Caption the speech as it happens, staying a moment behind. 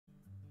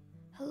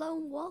Hello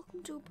and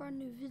welcome to a brand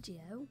new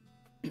video.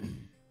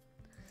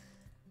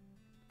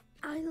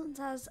 Island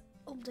has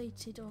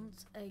updated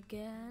once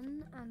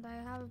again, and I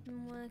have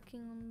been working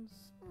on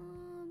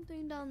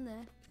something down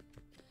there.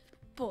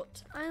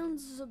 But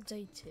Islands is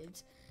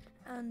updated,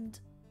 and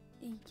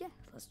yeah,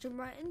 let's jump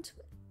right into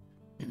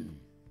it.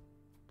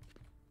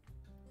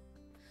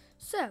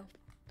 So,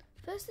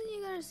 first thing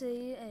you're gonna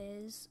see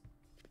is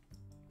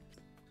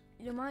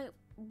you might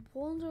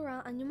wander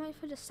around and you might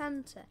find a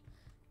Santa.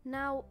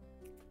 Now,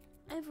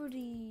 I've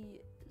already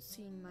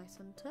seen my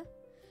Santa,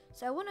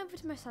 so I went over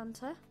to my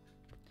Santa.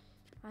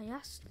 I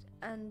asked,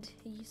 and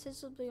he said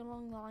something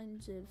along the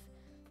lines of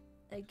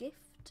a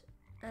gift,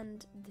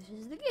 and this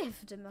is the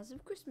gift, a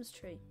massive Christmas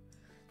tree.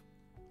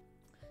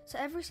 So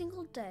every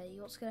single day,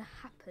 what's going to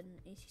happen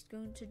is he's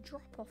going to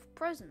drop off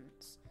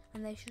presents,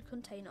 and they should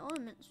contain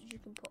ornaments which you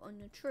can put on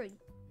your tree.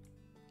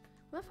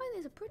 Well, I find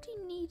this a pretty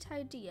neat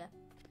idea.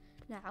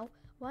 Now,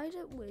 why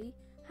don't we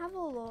have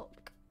a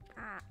look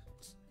at,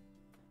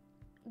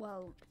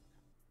 well,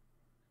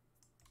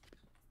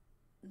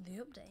 the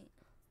update.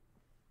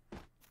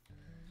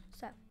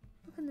 So,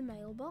 look in the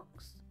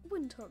mailbox,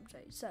 winter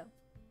update. So,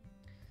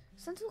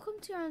 Santa will come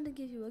to your island and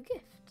give you a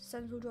gift.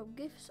 Santa will drop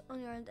gifts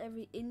on your island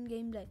every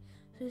in-game day.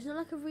 So it's not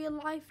like a real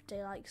life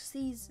day like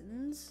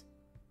seasons.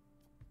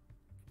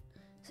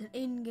 It's an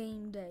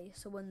in-game day,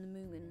 so when the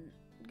moon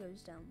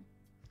goes down.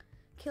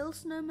 Kill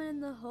snowmen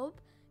in the hub,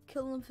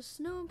 kill them for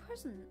snow and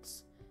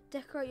presents.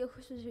 Decorate your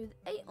Christmas tree with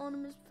 8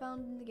 ornaments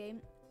found in the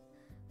game.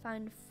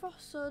 Find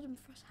Frost Sword and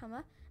Frost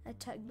Hammer.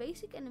 Attack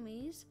basic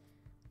enemies,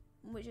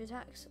 which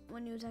attacks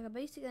when you attack a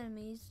basic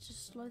enemies to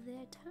slow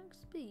their attack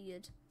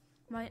speed.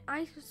 Mine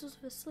ice crystals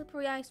for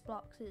slippery ice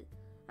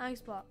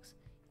blocks.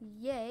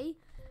 Yay!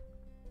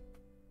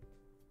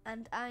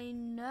 And I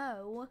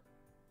know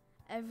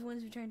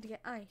everyone's been trying to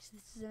get ice.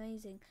 This is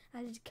amazing.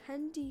 Added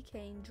candy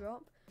cane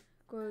drop.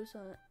 Grows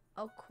on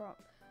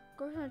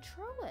grows on a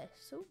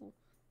trellis. Ooh.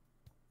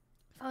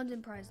 Found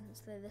in presents.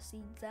 There are the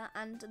seeds there,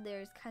 and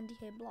there is candy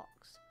cane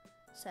blocks.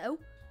 So,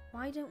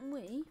 why don't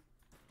we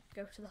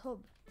go to the hub?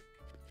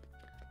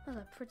 That's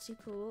a pretty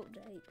cool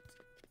update.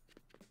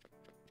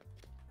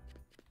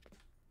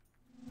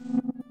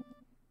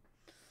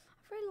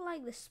 I really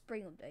like the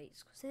spring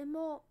updates because they're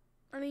more,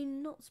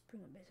 not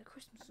spring updates, they're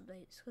Christmas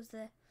updates because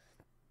they're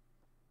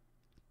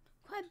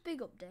quite a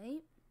big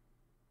update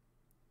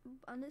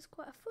and it's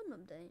quite a fun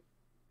update.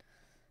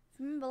 If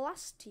you remember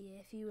last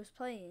year, if you was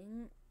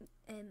playing,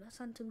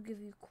 Santa would give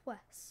you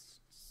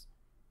quests.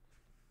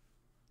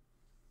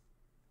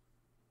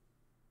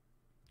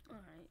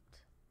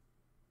 Alright.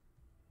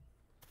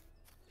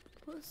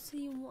 Let's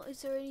see,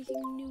 is there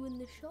anything new in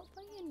the shop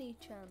by any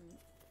chance?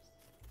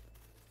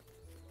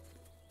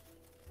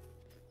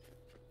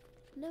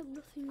 No,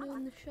 nothing new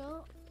in the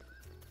shop.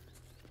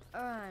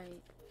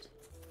 Alright.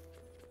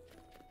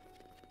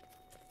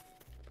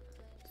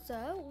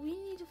 So, we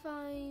need to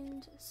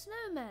find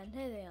snowmen.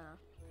 Here they are.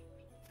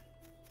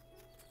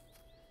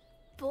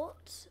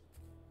 But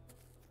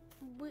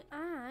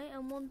I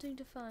am wanting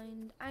to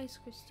find ice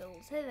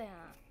crystals. Here they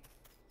are.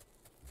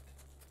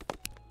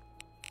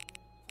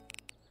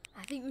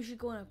 I think we should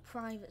go on a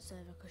private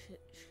server because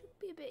it should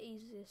be a bit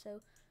easier.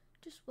 So,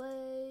 just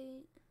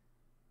wait.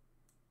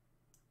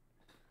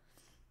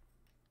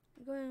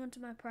 I'm going onto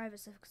my private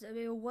server because it'll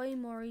be way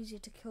more easier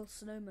to kill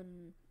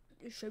snowmen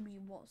and show you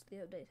what's the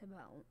update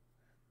about.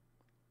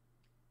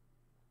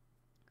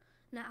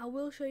 Now, I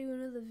will show you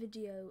another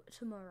video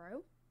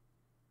tomorrow.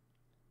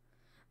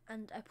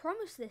 And I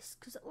promise this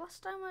because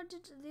last time I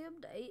did the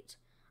update,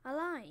 I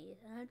lied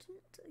and I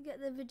didn't get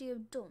the video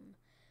done.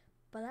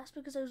 But that's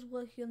because I was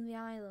working on the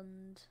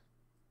island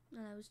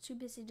and I was too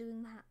busy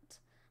doing that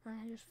and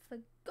I just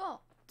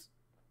forgot.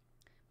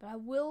 But I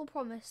will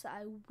promise that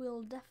I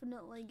will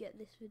definitely get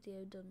this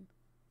video done.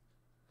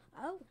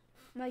 Oh,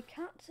 my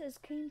cat has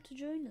came to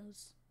join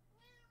us.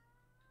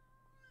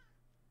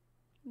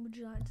 Would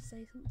you like to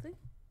say something?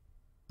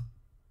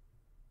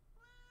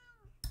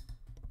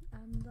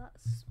 And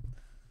that's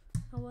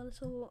our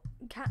little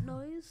cat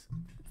noise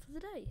for the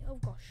day. Oh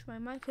gosh, my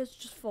mic has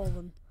just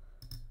fallen.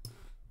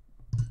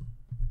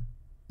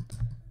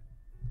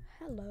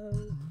 Hello.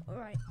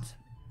 Alright.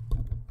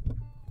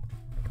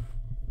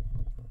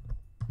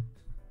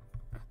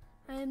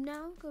 I am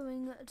now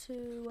going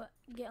to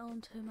get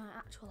onto my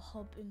actual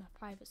hub in my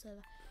private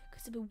server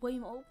because it'll be way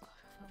more. Oh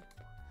gosh, I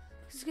fell.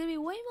 It's going to be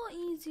way more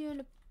easier in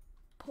a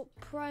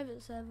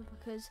private server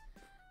because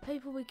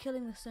people will be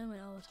killing the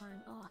snowmen all the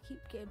time. Oh, I keep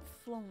getting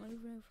flung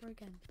over and over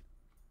again.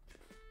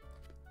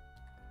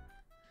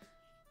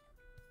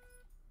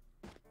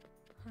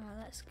 Alright,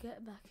 let's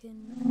get back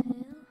in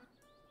here.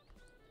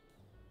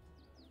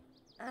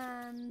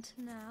 And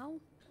now,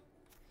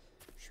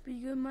 should we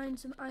go mine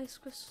some ice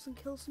crystals and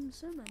kill some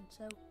snowmen?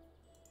 So,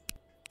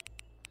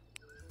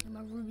 get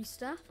my ruby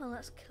staff and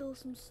let's kill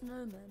some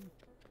snowmen.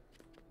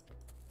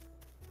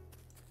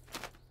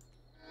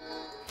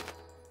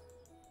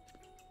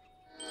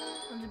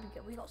 What did we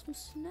get? We got some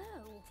snow.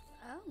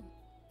 Oh.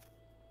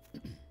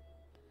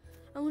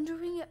 I wonder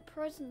if we can get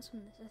presents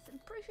from this. I'm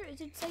pretty sure it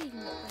did say you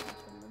can get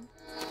presents from them.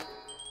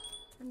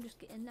 I'm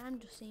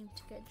just seeming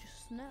to get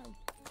just snow.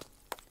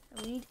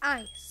 And we need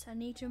ice. I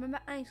need to remember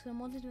ice. I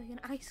wanted to make an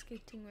ice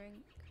skating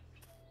rink.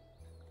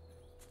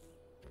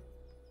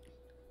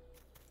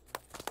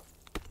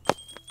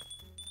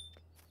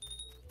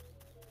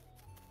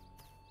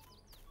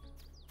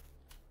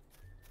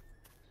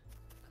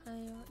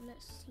 Okay, right,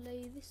 let's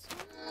slay this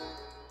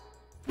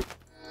one.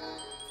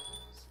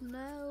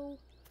 Snow.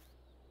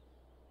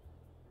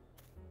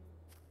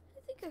 I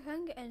think I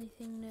can get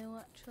anything new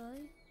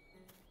actually.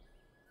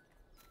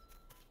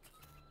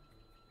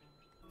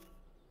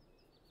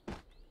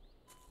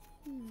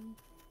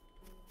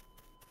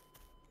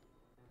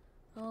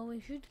 Oh, we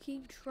should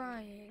keep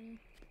trying.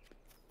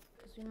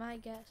 Because we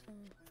might get some.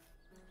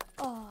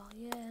 Oh,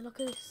 yeah, look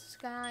at this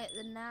sky at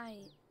the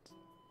night.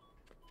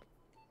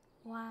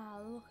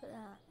 Wow, look at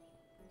that.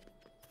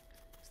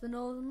 It's the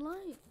Northern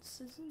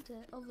Lights, isn't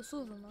it? Oh, the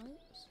Southern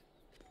Lights.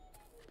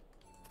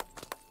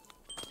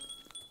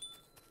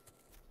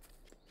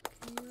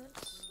 Okay,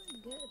 let's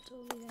get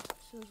all the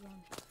extras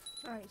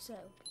on. Alright, so.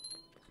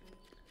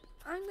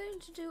 I'm going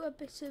to do a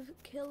bit of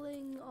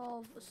killing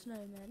of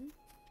snowmen.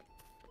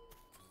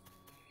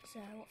 So,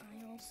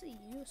 I will see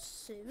you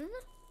soon.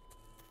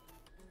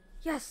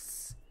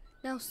 Yes!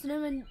 Now,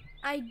 snowmen,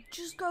 I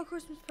just got a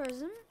Christmas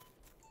present.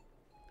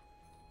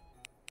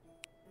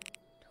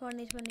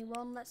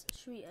 2021,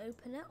 should we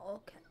open it, or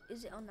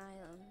is it on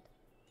island?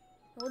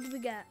 What did we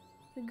get?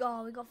 We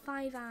got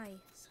 5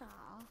 ice.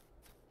 Aww.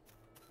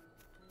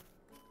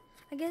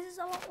 I guess it's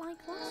a lot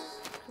like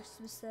last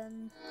Christmas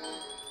then.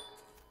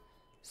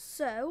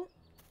 So,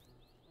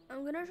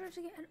 I'm gonna try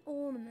to get an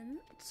ornament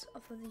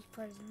off of these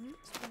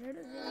presents, but I don't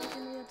think I'm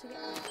gonna be able to get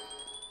one.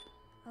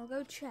 I'll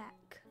go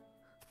check.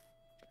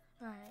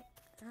 Right,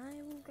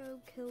 I will go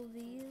kill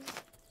these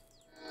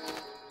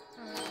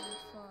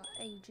for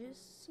ages.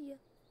 See ya.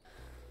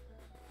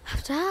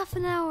 After half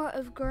an hour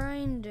of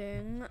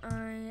grinding,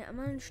 I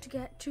managed to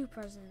get 2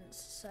 presents,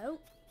 so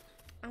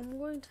I'm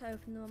going to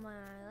open them on my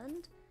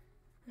island,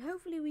 and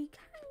hopefully we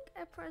can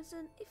get a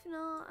present. If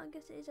not, I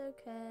guess it is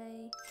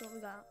okay. So what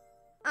we got?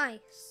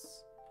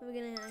 Ice. We're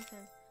gonna get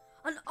anything.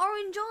 An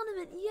orange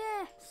ornament,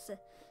 yes!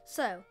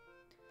 So,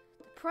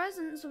 the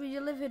presents will be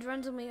delivered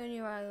randomly on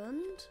your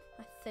island,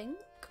 I think.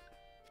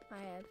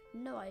 I have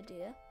no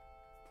idea.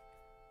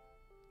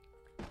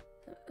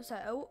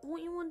 So,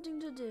 what you're wanting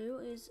to do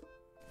is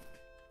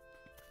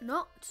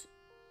not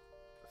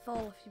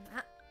fall off your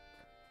map.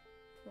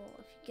 Well,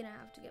 if you're gonna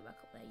have to get back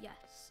up there,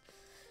 yes.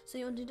 So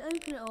you want to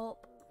open it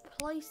up,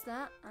 place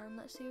that, and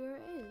let's see where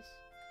it is.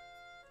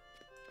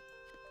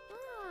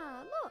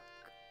 Ah, look!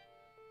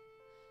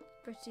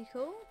 Pretty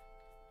cool.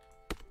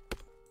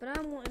 But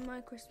I'm wanting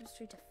my Christmas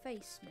tree to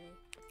face me.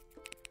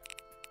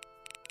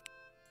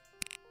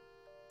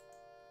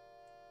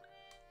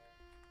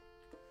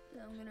 So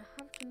I'm gonna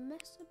have to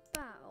mess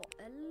about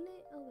a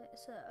little bit.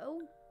 So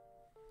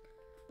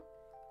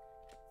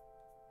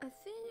I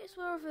think it's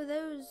wherever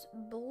those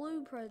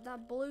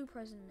that blue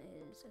present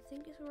is. I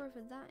think it's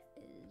wherever that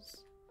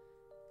is.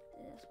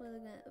 That's where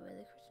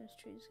the Christmas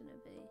tree is gonna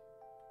be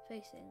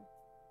facing.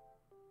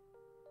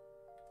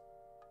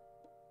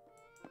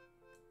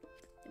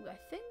 I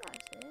think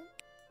that's it.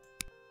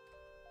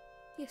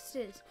 Yes,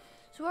 it is.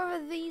 So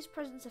wherever these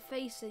presents are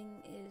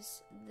facing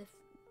is the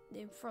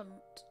in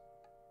front.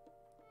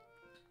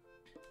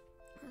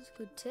 That's a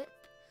good tip.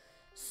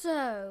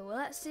 So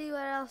let's see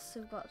what else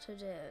we've got to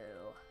do.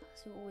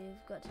 See what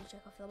we've got to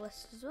check off the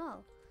list as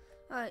well.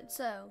 Alright,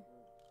 so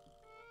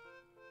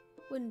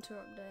winter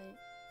update.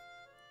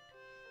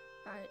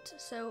 Alright,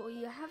 so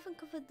you haven't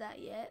covered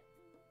that yet,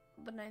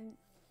 but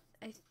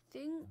I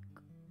think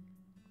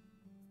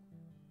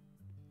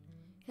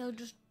he'll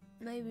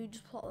maybe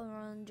just plot them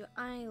around your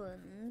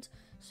island.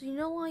 So you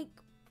know,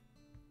 like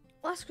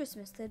last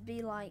Christmas there'd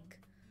be like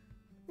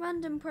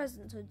random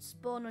presents would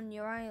spawn on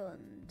your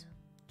island.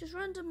 Just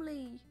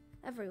randomly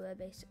everywhere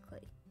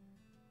basically.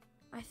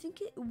 I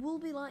think it will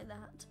be like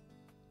that.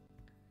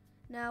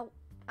 Now,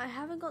 I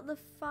haven't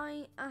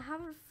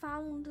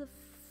found the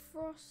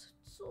frost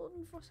sword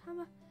and frost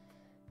hammer,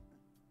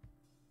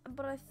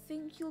 but I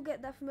think you'll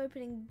get that from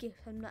opening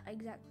gifts. I'm not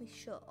exactly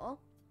sure.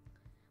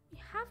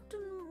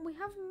 We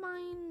have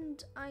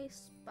mined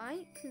ice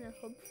spikes in a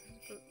hub.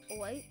 Oh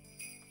wait,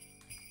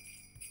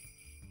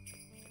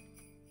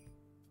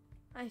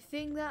 I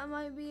think that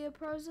might be a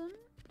present.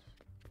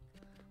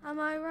 Am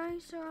I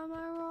right or am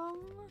I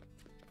wrong?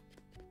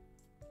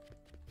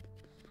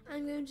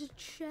 I'm going to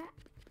check.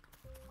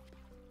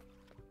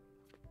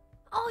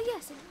 Oh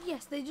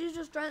yes, they do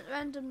just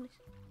randomly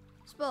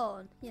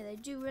spawn. Yeah, they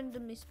do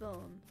randomly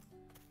spawn.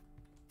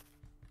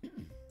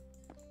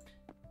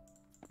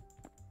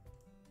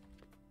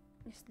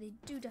 Yes, they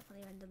do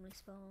definitely randomly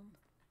spawn.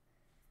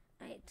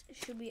 Right,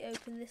 should we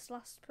open this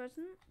last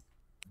present?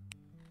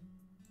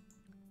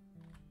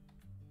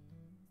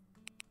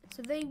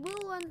 So they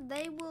will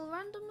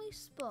randomly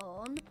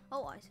spawn.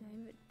 Oh, I see.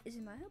 Is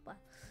in my helper.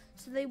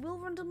 So they will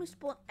randomly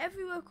spawn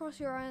everywhere across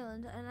your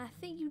island, and I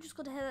think you just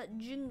got to hear that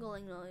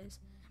jingling noise.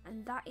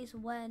 and that's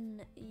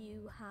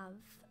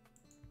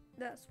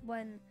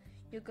when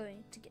you're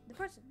going to get the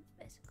present,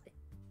 basically.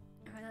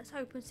 Alright, let's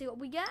hope and see what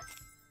we get.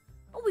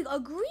 Oh, we got a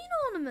green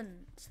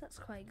ornament. That's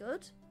quite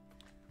good.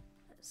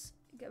 Let's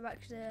get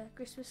back to the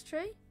Christmas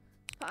tree.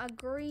 Put our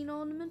green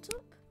ornament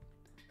up.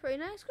 Pretty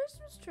nice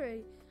Christmas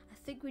tree. I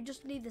think we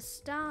just need the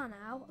star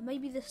now.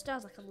 Maybe the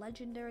star's like a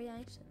legendary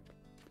item.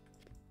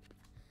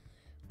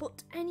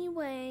 But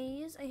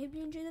anyways, I hope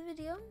you enjoyed the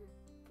video.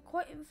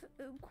 Quite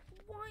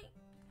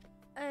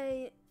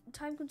a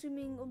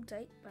time-consuming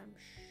update, but I'm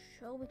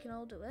sure we can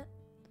all do it.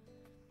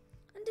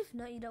 And if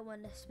not, you don't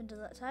want to spend all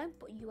that time,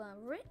 but you are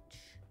rich,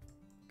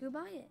 go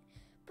buy it.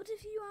 But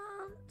if you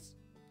aren't,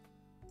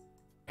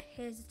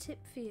 here's a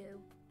tip for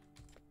you.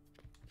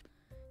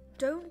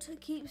 Don't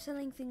keep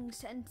selling things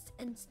to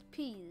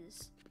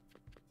NPCs.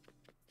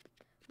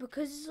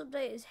 Because this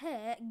update is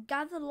here,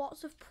 gather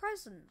lots of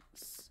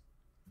presents.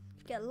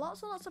 Get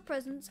lots and lots of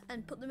presents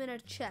and put them in a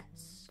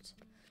chest.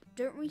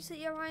 Don't reset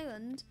your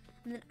island,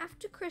 and then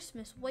after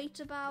Christmas,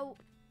 wait about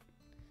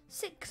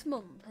 6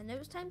 months. I know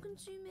it's time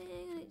consuming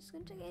and it's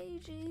going to take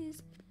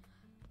ages,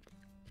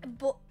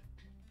 but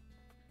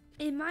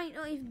it might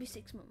not even be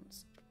 6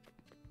 months.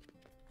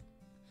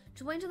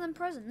 Just wait until them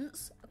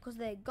presents, because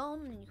they're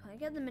gone and you can't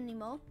get them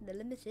anymore. They're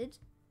limited.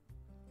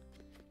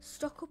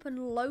 Stock up on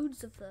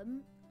loads of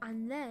them,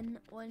 and then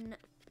when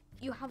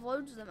you have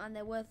loads of them and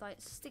they're worth like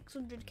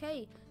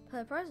 600k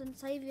per present,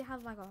 say if you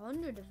have like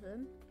 100 of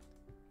them,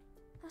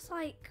 that's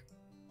like,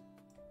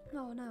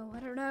 oh no, I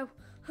don't know.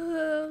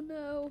 Oh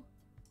no.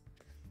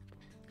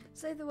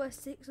 Say there were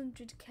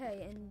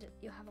 600k and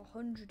you have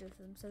 100 of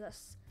them, so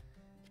that's,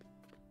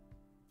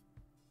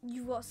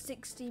 you've got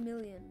 60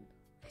 million,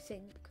 I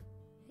think.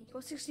 You've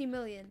got 60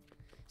 million.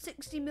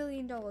 $60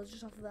 million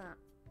just off of that.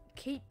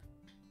 Keep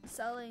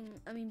selling,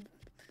 I mean,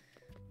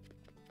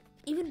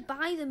 even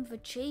buy them for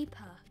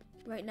cheaper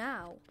right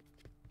now,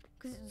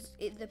 because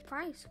the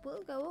price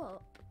will go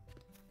up.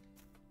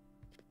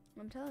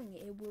 I'm telling you,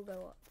 it will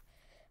go up.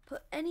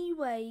 But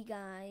anyway,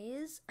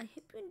 guys, I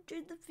hope you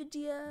enjoyed the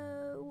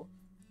video,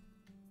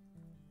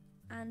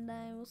 and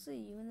I will see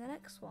you in the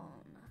next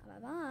one. Bye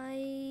bye.